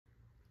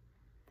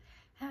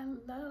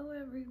Hello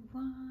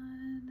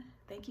everyone.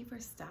 Thank you for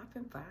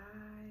stopping by.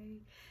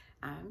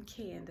 I'm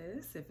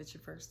Candace. If it's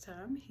your first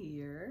time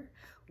here,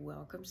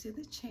 welcome to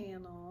the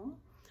channel.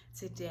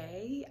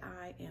 Today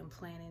I am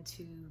planning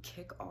to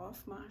kick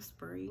off my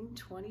spring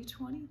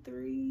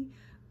 2023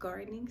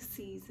 gardening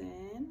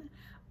season.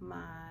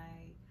 My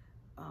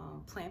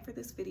plan for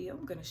this video,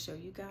 I'm going to show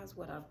you guys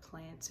what I've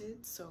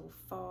planted so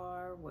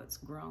far, what's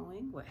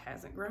growing, what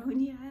hasn't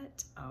grown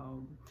yet.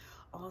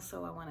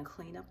 Also, I want to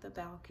clean up the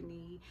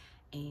balcony,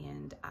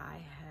 and I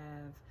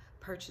have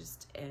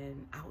purchased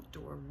an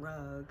outdoor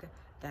rug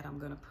that I'm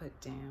going to put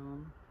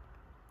down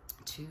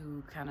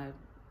to kind of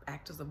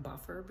act as a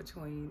buffer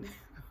between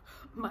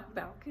my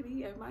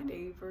balcony and my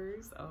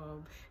neighbors.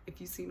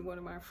 If you've seen one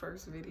of my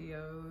first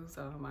videos,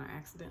 I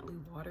accidentally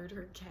watered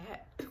her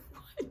cat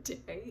one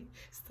day,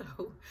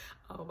 so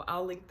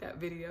I'll link that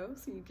video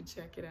so you can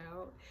check it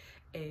out.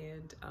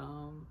 And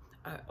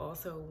I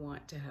also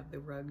want to have the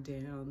rug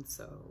down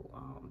so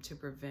to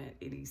prevent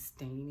any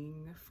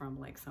staining from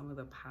like some of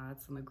the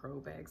pots and the grow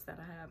bags that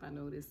I have. I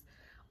noticed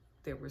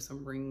there were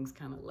some rings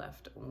kind of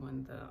left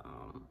on the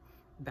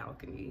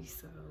balcony,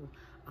 so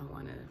I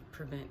want to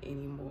prevent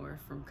any more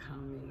from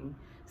coming.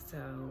 So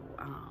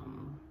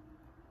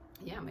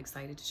yeah, I'm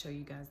excited to show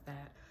you guys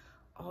that.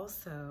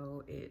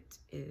 Also, it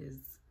is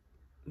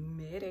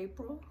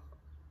mid-April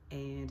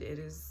and it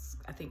is,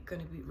 I think,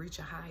 going to reach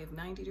a high of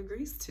 90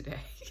 degrees today.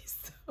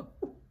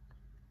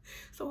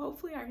 So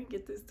hopefully I can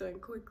get this done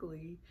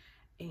quickly.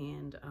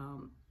 And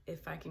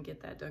if I can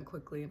get that done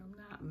quickly and I'm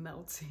not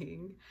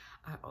melting,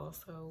 I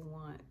also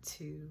want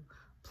to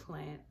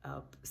plant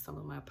up some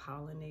of my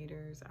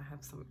pollinators. I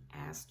have some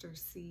aster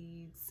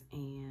seeds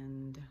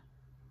and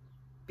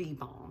bee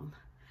balm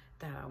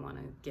that I want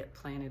to get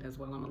planted as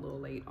well. I'm a little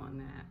late on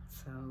that,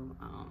 so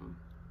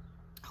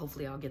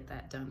hopefully I'll get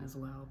that done as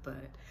well.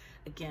 But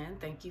again,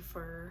 thank you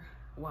for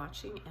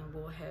watching, and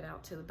we'll head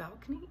out to the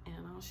balcony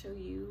and I'll show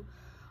you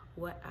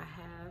what I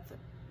have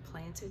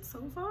planted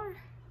so far.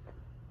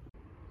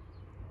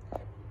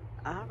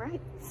 All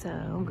right, so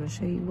I'm gonna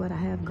show you what I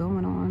have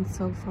going on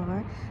so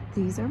far.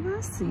 These are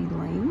my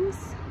seedlings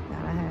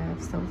that I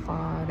have so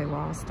far. They were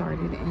all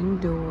started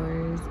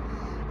indoors.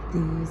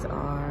 These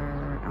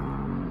are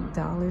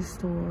dollar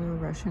store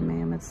Russian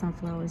mammoth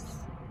sunflowers.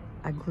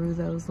 I grew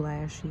those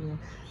last year.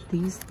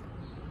 These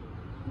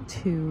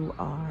two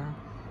are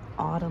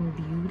autumn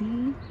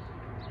beauty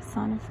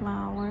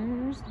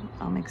sunflowers.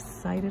 I'm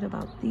excited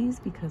about these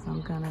because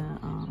I'm gonna,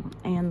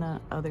 and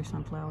the other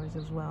sunflowers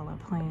as well. I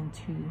plan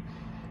to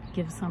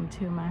give some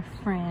to my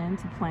friend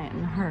to plant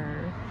in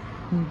her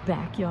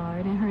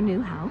backyard in her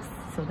new house,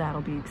 so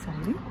that'll be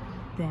exciting.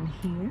 Then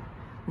here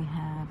we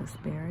have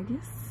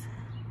asparagus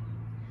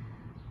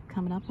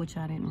coming up, which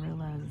I didn't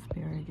realize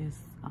asparagus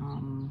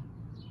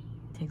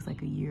takes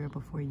like a year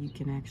before you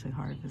can actually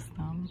harvest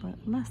them, but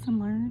lesson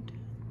learned.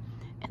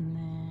 And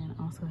then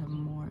also have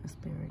more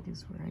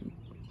asparagus right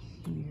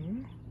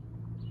here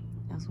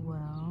as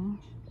well.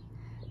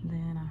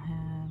 Then I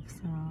have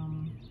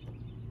some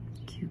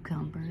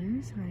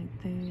cucumbers right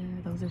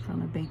there. Those are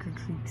from the Baker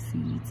Creek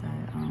seeds.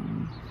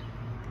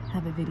 I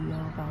have a video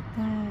about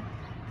that.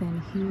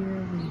 Then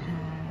here we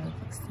have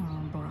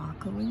some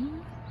broccoli.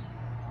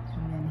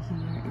 And then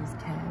here is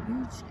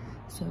cabbage.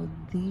 So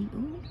the,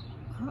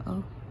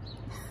 uh-oh.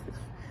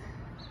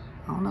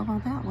 I don't know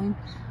about that one.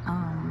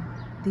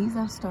 These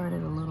I've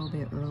started a little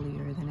bit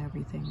earlier than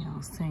everything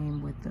else.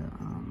 Same with the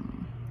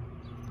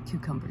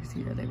cucumbers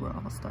here. They were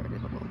all started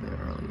a little bit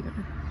earlier.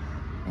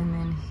 And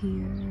then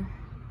here,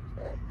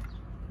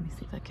 let me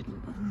see if I can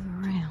move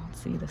around.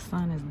 See, the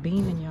sun is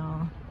beaming,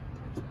 y'all.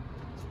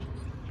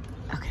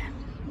 Okay,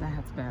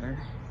 that's better.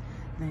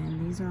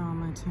 Then these are all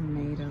my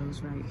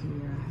tomatoes right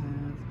here. I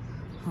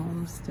have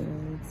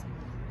homesteads.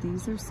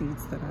 These are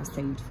seeds that I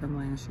saved from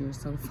last year.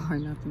 So far,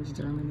 nothing's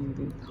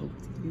germinated.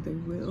 Hopefully they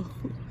will.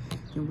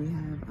 Then we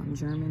have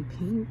German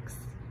pinks.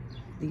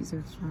 These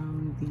are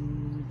from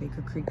the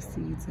Baker Creek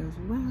seeds as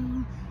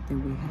well.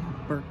 Then we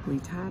have Berkeley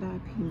tie-dye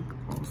pink,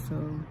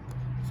 also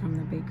from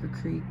the Baker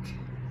Creek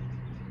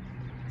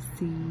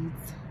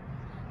seeds.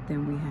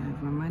 Then we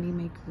have my money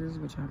makers,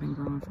 which I've been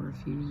growing for a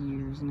few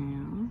years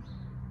now.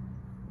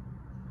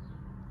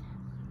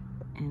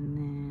 And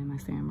then my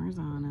San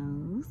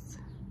Marzanos,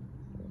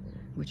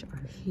 which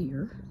are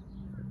here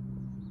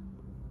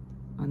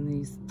on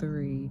these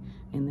three.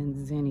 And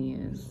then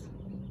zinnias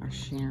are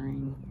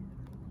sharing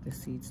the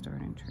seed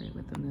starting tray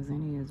with them. The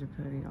zinnias are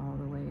pretty all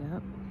the way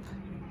up,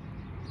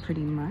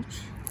 pretty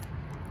much.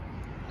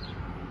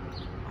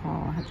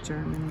 All have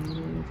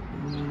germinated,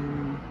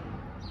 and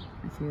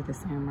a few of the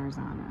San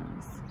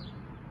Marzanos.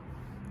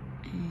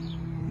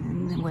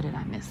 And then what did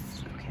I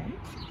miss? Okay.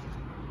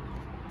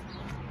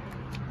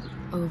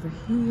 Over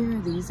here,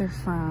 these are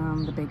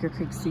from the Baker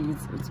Creek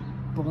seeds. It's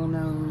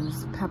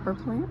bullnose pepper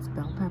plants,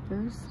 bell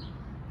peppers.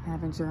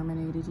 Haven't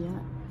germinated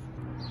yet.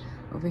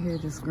 Over here,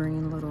 this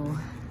green little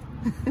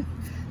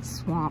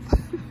swamp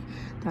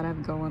that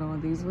I've going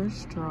on. These were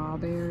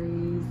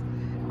strawberries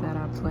that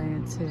I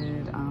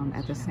planted.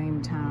 At the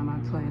same time,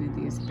 I planted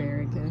the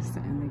asparagus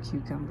and the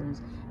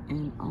cucumbers,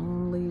 and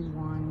only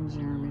one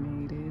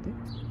germinated.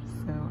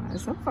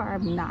 So far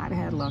I've not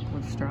had luck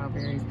with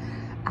strawberries.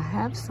 I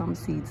have some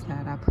seeds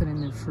that I put in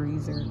the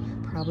freezer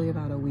probably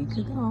about a week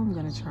ago. I'm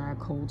gonna try a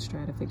cold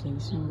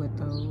stratification with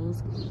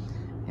those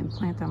and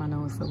plant them. I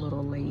know it's a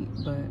little late,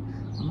 but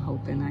I'm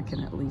hoping I can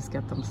at least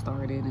get them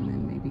started and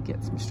then maybe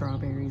get some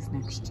strawberries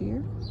next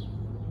year.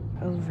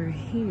 Over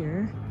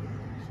here,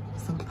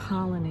 some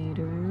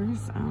pollinators.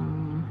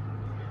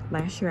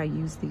 Last year I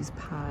used these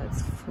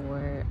pods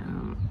for,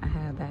 I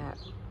had that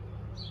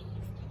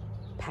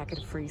packet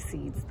of free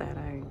seeds that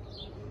I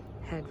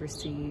had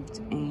received,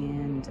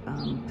 and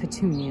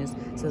petunias.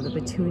 So the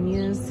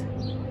petunias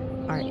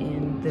are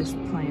in this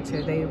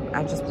planter.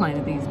 I just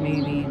planted these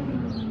maybe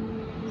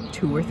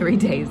 2 or 3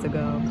 days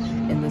ago.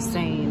 And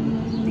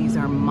these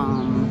are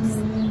mums,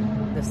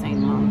 the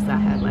same mums I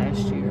had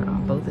last year.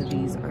 Both of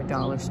these are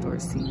dollar store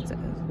seeds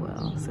as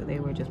well. So they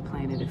were just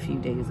planted a few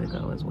days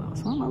ago as well.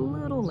 So I'm a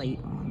little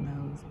late on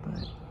those,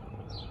 but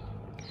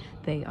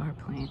they are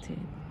planted.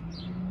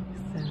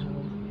 So,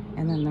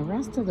 and then the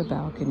rest of the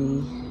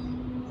balcony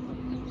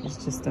is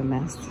just a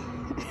mess.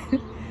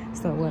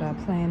 So what I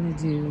plan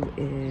to do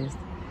is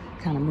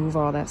kind of move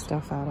all that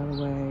stuff out of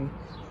the way,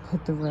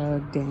 put the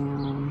rug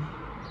down,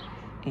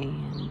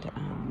 and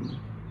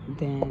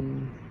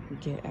then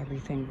get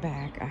everything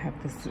back. I have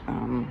this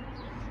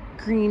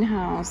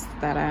greenhouse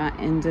that I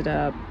ended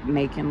up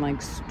making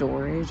like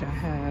storage. I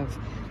have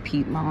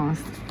peat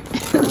moss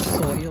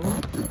soil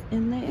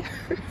in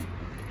there.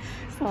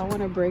 So I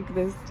want to break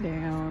this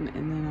down,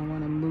 and then I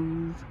want to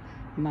move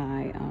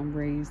my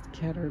raised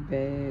Keter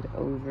bed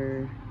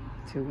over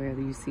to where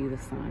you see the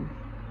sun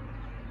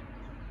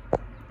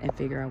and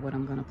figure out what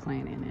I'm going to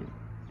plant in it.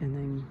 And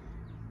then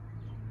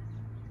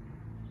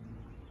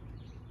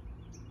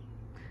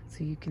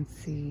so you can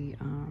see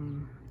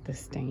the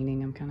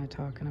staining I'm kind of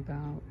talking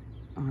about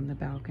on the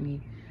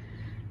balcony.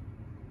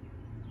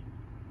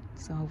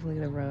 So hopefully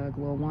the rug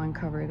will, one,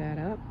 cover that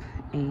up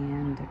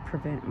and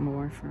prevent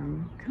more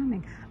from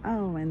coming.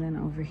 Oh, and then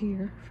over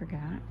here,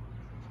 forgot,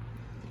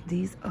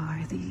 these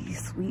are the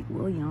Sweet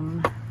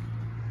William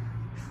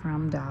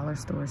from Dollar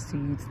Store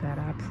seeds that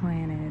I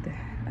planted,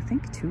 I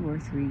think 2 or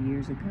 3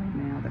 years ago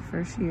now. The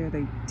first year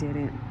they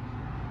didn't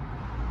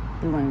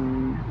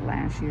bloom.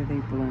 Last year they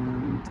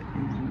bloomed,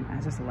 and I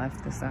just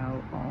left this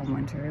out all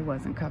winter. It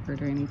wasn't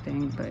covered or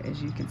anything, but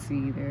as you can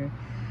see, they're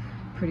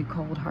pretty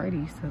cold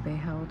hardy, so they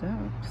held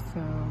up.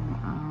 So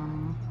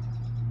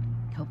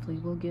hopefully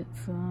we'll get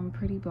some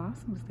pretty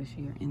blossoms this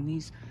year. And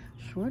these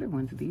shorter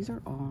ones, these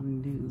are all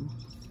new,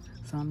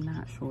 so I'm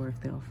not sure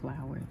if they'll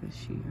flower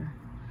this year.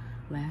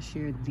 Last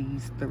year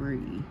these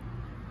 3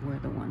 were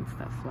the ones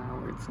that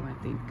flowered, so I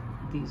think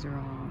these are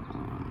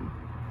all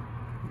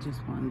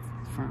just ones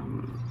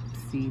from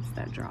seeds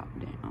that dropped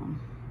down,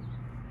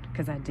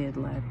 because I did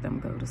let them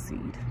go to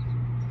seed.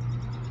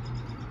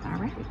 All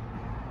right,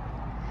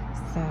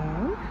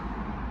 so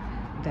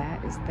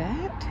that is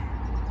that.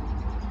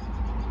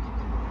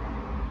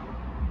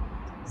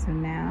 So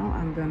now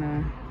I'm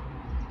gonna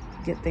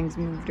get things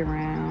moved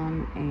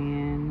around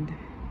and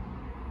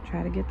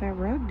try to get that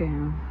rug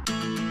down.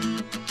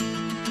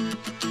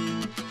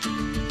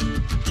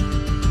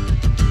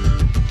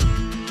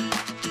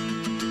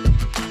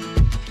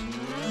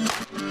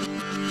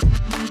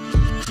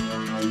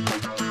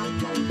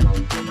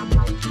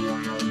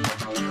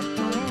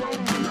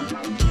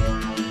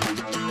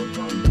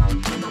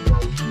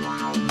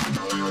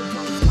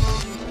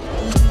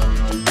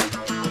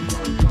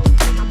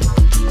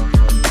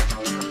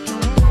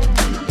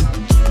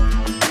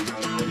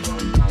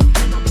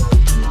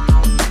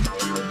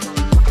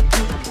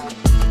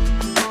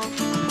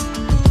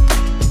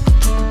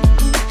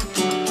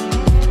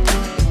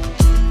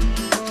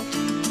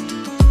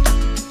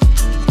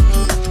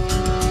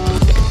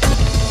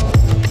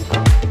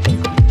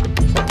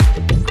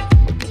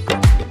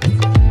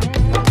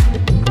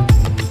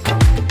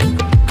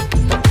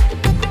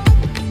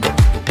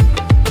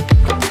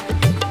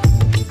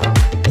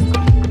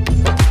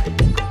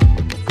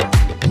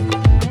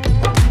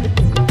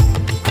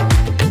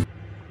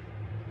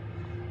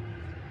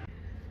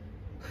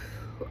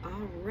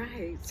 All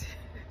right,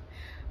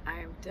 I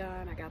am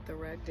done. I got the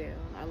rug down.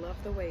 I love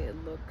the way it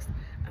looks.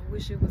 I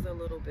wish it was a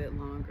little bit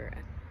longer.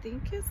 I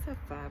think it's a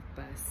 5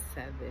 by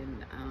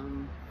 7.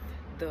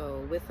 The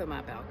width of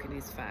my balcony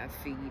is 5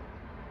 feet,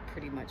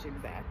 pretty much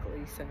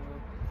exactly. So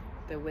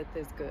the width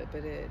is good,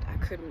 but I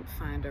couldn't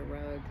find a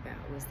rug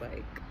that was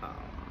like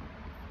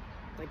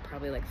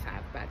probably like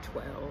 5 by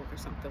 12 or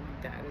something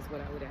like that is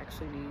what I would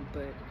actually need.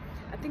 But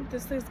I think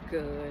this is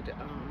good.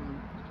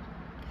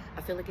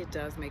 I feel like it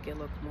does make it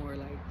look more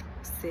like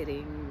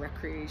sitting,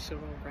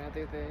 recreational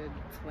rather than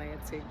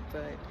planting,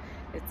 but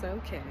it's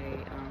okay.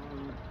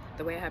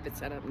 The way I have it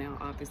set up now,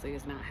 obviously,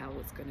 is not how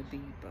it's going to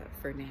be, but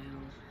for now,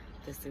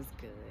 this is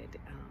good.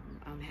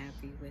 I'm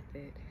happy with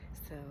it.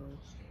 So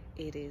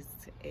it is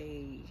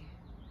a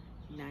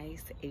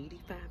nice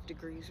 85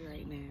 degrees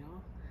right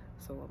now.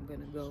 So I'm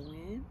going to go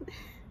in,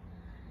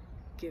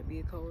 give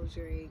me a cold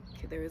drink.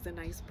 There is a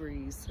nice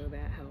breeze, so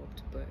that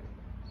helped, but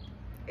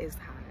it's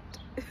hot.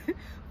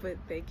 But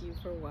thank you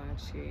for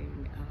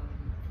watching.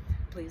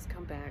 Please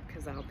come back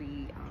because I'll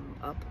be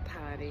up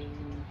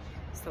potting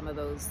some of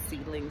those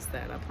seedlings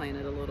that I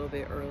planted a little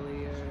bit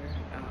earlier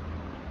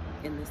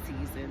in the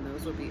season.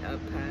 Those will be up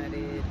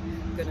potted.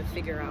 I'm gonna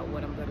figure out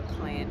what I'm gonna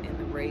plant in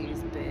the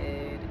raised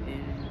bed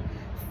and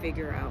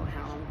figure out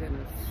how I'm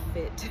gonna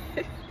fit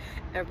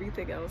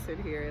everything else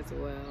in here as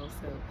well.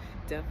 So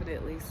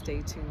definitely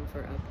stay tuned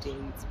for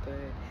updates. But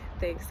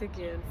thanks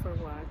again for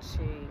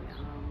watching.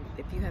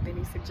 If you have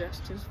any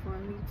suggestions for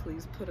me,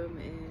 please put them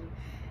in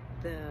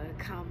the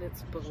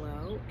comments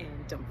below,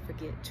 and don't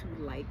forget to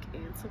like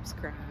and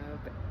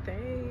subscribe.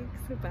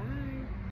 Thanks. Bye.